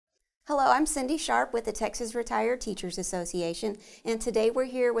Hello, I'm Cindy Sharp with the Texas Retired Teachers Association, and today we're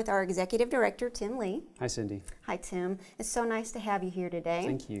here with our Executive Director, Tim Lee. Hi, Cindy. Hi, Tim. It's so nice to have you here today.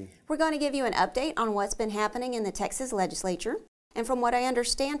 Thank you. We're going to give you an update on what's been happening in the Texas legislature. And from what I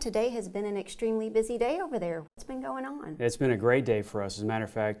understand, today has been an extremely busy day over there. What's been going on? It's been a great day for us. As a matter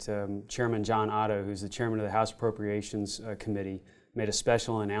of fact, Chairman John Otto, who's the chairman of the House Appropriations Committee, made a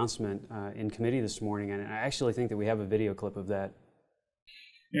special announcement in committee this morning, and I actually think that we have a video clip of that.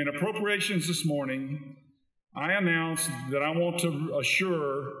 In Appropriations this morning, I announced that I want to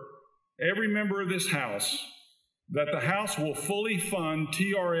assure every member of this House that the House will fully fund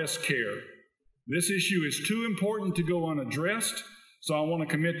TRS-Care. This issue is too important to go unaddressed, so I want to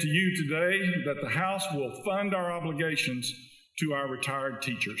commit to you today that the House will fund our obligations to our retired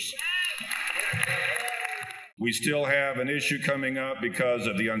teachers. We still have an issue coming up because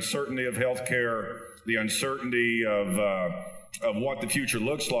of the uncertainty of health care, the uncertainty of what the future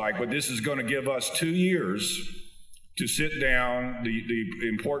looks like, but this is going to give us 2 years to sit down, the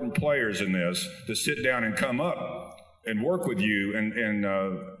important players in this, to sit down and come up and work with you and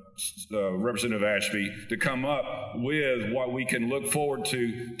Representative Ashby to come up with what we can look forward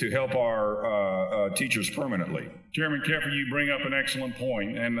to help our teachers permanently. Chairman Keffer, you bring up an excellent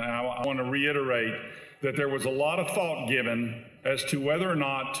point, and I want to reiterate that there was a lot of thought given as to whether or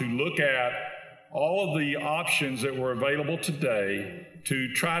not to look at all of the options that were available today to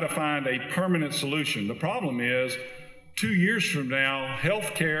try to find a permanent solution. The problem is, 2 years from now,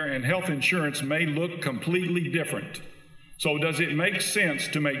 health care and health insurance may look completely different. So does it make sense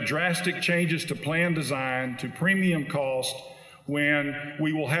to make drastic changes to plan design, to premium cost, when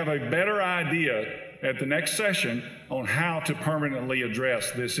we will have a better idea at the next session on how to permanently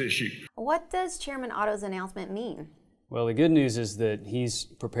address this issue? What does Chairman Otto's announcement mean? Well, the good news is that he's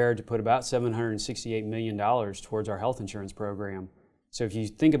prepared to put about $768 million towards our health insurance program. So if you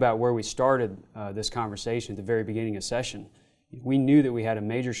think about where we started this conversation at the very beginning of session, we knew that we had a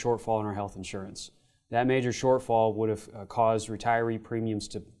major shortfall in our health insurance. That major shortfall would have caused retiree premiums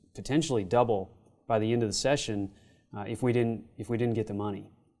to potentially double by the end of the session if we didn't get the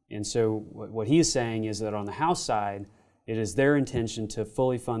money. And so what he is saying is that on the House side, it is their intention to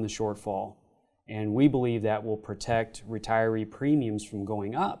fully fund the shortfall. And we believe that will protect retiree premiums from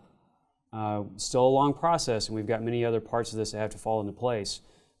going up. Still a long process, and we've got many other parts of this that have to fall into place.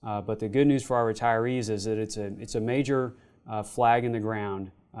 But the good news for our retirees is that it's a major flag in the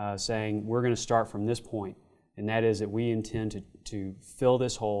ground saying we're going to start from this point, and that is that we intend to fill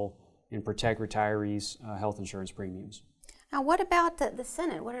this hole and protect retirees' health insurance premiums. Now, what about the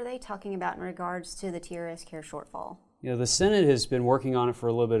Senate? What are they talking about in regards to the TRS-Care shortfall? You know, the Senate has been working on it for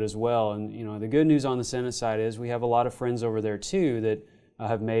a little bit as well, and you know, the good news on the Senate side is we have a lot of friends over there too that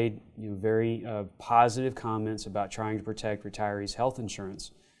have made very positive comments about trying to protect retirees' health insurance.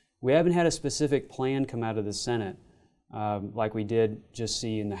 We haven't had a specific plan come out of the Senate like we did just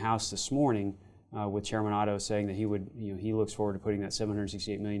see in the House this morning with Chairman Otto saying that he looks forward to putting that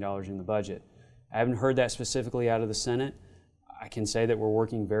 $768 million in the budget. I haven't heard that specifically out of the Senate. I can say that we're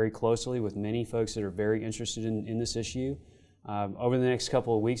working very closely with many folks that are very interested in this issue. Over the next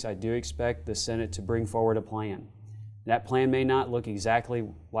couple of weeks, I do expect the Senate to bring forward a plan. That plan may not look exactly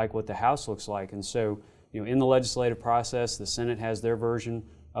like what the House looks like, and so in the legislative process, the Senate has their version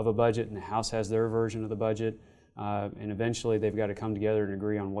of a budget and the House has their version of the budget, and eventually they've got to come together and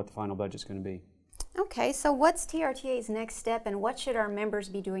agree on what the final budget's going to be. Okay, so what's TRTA's next step, and what should our members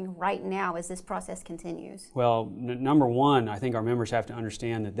be doing right now as this process continues? Well, number one, I think our members have to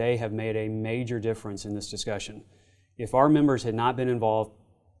understand that they have made a major difference in this discussion. If our members had not been involved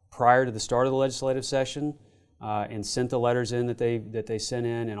prior to the start of the legislative session and sent the letters in that they sent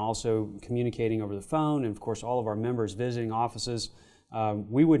in, and also communicating over the phone, and of course all of our members visiting offices,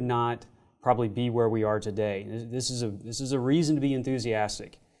 we would not probably be where we are today. This is a reason to be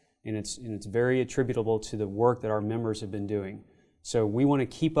enthusiastic. And it's very attributable to the work that our members have been doing. So we want to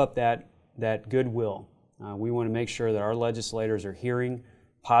keep up that goodwill. We want to make sure that our legislators are hearing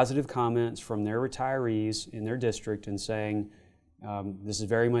positive comments from their retirees in their district and saying, this is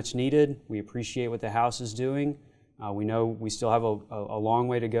very much needed. We appreciate what the House is doing. We know we still have a long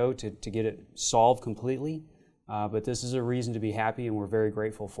way to go to get it solved completely, but this is a reason to be happy, and we're very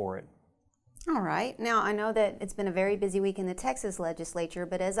grateful for it. All right. Now, I know that it's been a very busy week in the Texas legislature,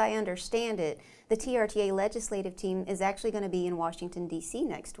 but as I understand it, the TRTA legislative team is actually going to be in Washington, D.C.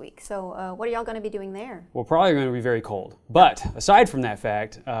 next week. So what are y'all going to be doing there? We're probably going to be very cold. But aside from that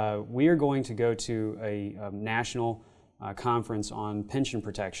fact, we are going to go to a national conference on pension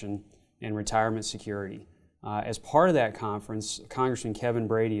protection and retirement security. As part of that conference, Congressman Kevin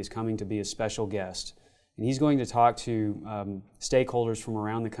Brady is coming to be a special guest. and he's going to talk to stakeholders from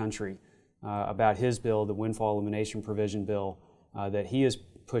around the country about his bill, the windfall elimination provision bill that he is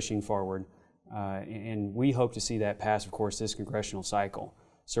pushing forward. And we hope to see that pass, of course, this congressional cycle.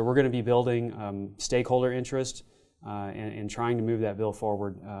 So we're going to be building stakeholder interest and trying to move that bill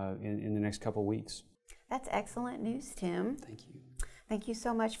forward in the next couple weeks. That's excellent news, Tim. Thank you. Thank you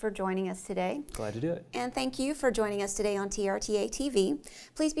so much for joining us today. Glad to do it. And thank you for joining us today on TRTA TV.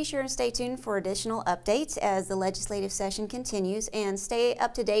 Please be sure and stay tuned for additional updates as the legislative session continues, and stay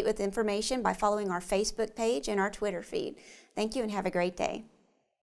up to date with information by following our Facebook page and our Twitter feed. Thank you and have a great day.